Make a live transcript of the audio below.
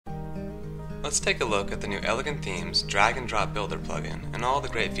Let's take a look at the new Elegant Themes drag and drop builder plugin and all the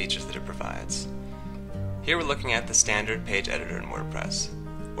great features that it provides. Here we're looking at the standard page editor in WordPress.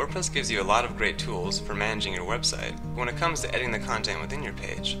 WordPress gives you a lot of great tools for managing your website, but when it comes to editing the content within your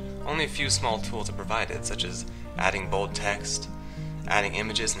page, only a few small tools are provided, such as adding bold text, adding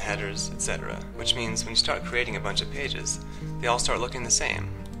images and headers, etc., which means when you start creating a bunch of pages, they all start looking the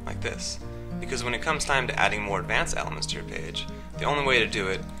same, like this. Because when it comes time to adding more advanced elements to your page, the only way to do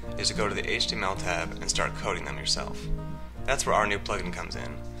it is to go to the HTML tab and start coding them yourself. That's where our new plugin comes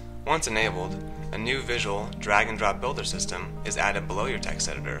in. Once enabled, a new visual drag and drop builder system is added below your text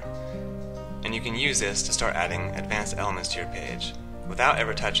editor, and you can use this to start adding advanced elements to your page without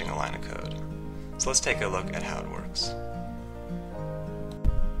ever touching a line of code. So let's take a look at how it works.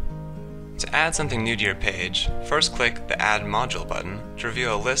 To add something new to your page, first click the Add Module button to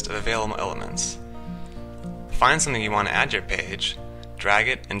reveal a list of available elements. Find something you want to add to your page, drag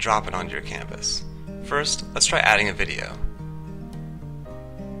it, and drop it onto your canvas. First, let's try adding a video.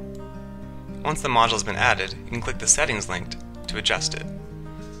 Once the module has been added, you can click the Settings link to adjust it.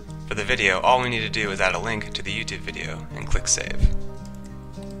 For the video, all we need to do is add a link to the YouTube video and click Save.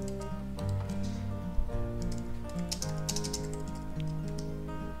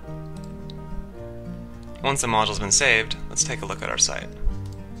 Once the module has been saved, let's take a look at our site.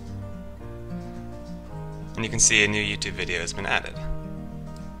 And you can see a new YouTube video has been added.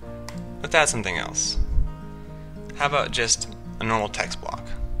 Let's add something else. How about just a normal text block?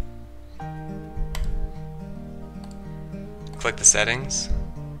 Click the settings,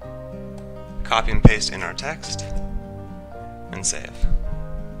 copy and paste in our text, and save.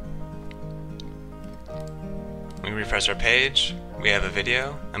 When we refresh our page, we have a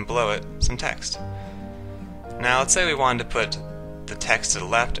video, and below it, some text. Now let's say we wanted to put the text to the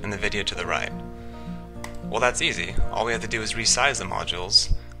left and the video to the right. Well, that's easy. All we have to do is resize the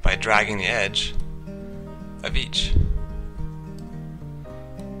modules by dragging the edge of each.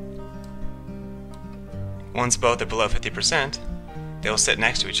 Once both are below 50%, they will sit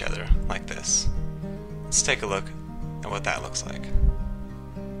next to each other, like this. Let's take a look at what that looks like.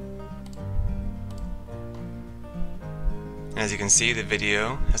 As you can see, the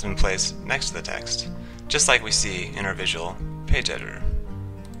video has been placed next to the text, just like we see in our visual page editor.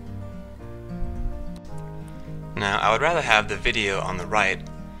 Now, I would rather have the video on the right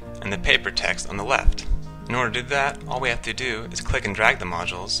and the paper text on the left. In order to do that, all we have to do is click and drag the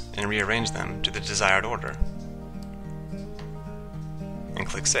modules and rearrange them to the desired order. And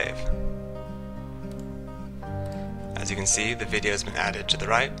click Save. As you can see, the video has been added to the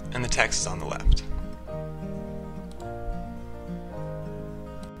right and the text is on the left.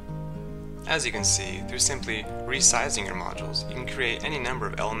 As you can see, through simply resizing your modules, you can create any number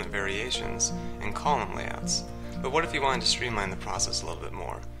of element variations and column layouts. But what if you wanted to streamline the process a little bit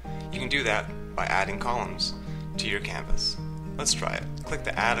more? You can do that by adding columns to your canvas. Let's try it. Click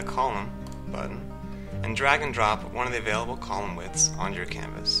the Add a Column button and drag and drop one of the available column widths onto your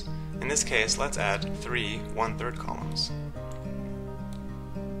canvas. In this case, let's add 3 1/3 columns.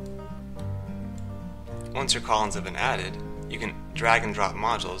 Once your columns have been added, you can drag and drop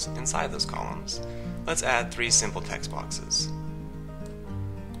modules inside those columns. Let's add 3 simple text boxes.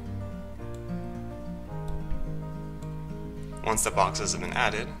 Once the boxes have been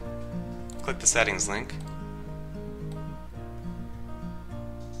added, click the Settings link,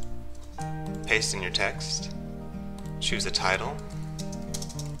 paste in your text, choose a title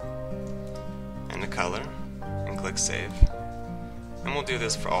and a color, and click Save. And we'll do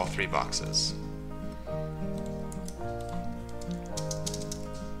this for all 3 boxes.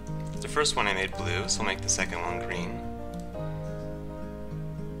 The first one I made blue, so we'll make the second one green.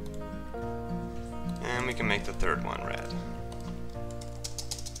 And we can make the third one red.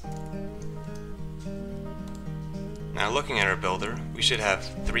 Now looking at our builder, we should have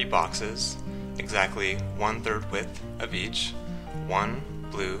 3 boxes, exactly 1/3 width of each, 1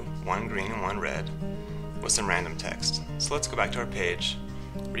 blue, 1 green, and 1 red, with some random text. So let's go back to our page,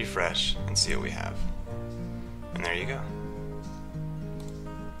 refresh, and see what we have. And there you go.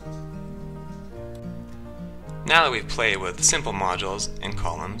 Now that we've played with simple modules and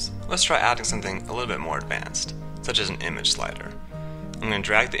columns, let's try adding something a little bit more advanced, such as an image slider. I'm going to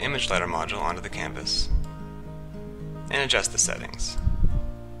drag the image slider module onto the canvas and adjust the settings.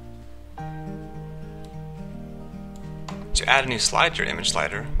 To add a new slide to your image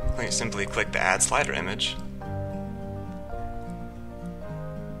slider, simply click the Add Slider Image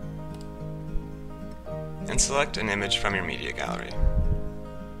and select an image from your media gallery.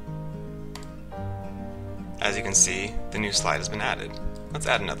 As you can see, the new slide has been added. Let's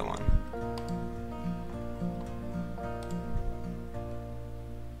add another one.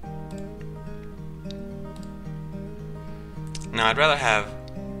 Now I'd rather have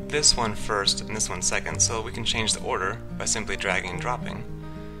this one first and this one second, so we can change the order by simply dragging and dropping.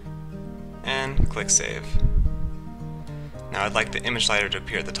 And click Save. Now I'd like the image slider to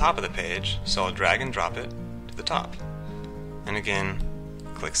appear at the top of the page, so I'll drag and drop it to the top. And again,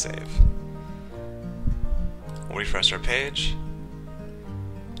 click Save. We'll refresh our page,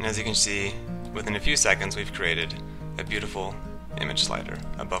 and as you can see, within a few seconds we've created a beautiful image slider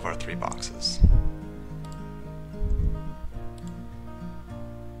above our 3 boxes.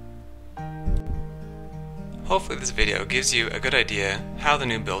 Hopefully this video gives you a good idea how the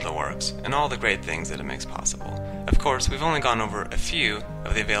new builder works and all the great things that it makes possible. Of course, we've only gone over a few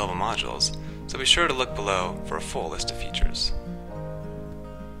of the available modules, so be sure to look below for a full list of features.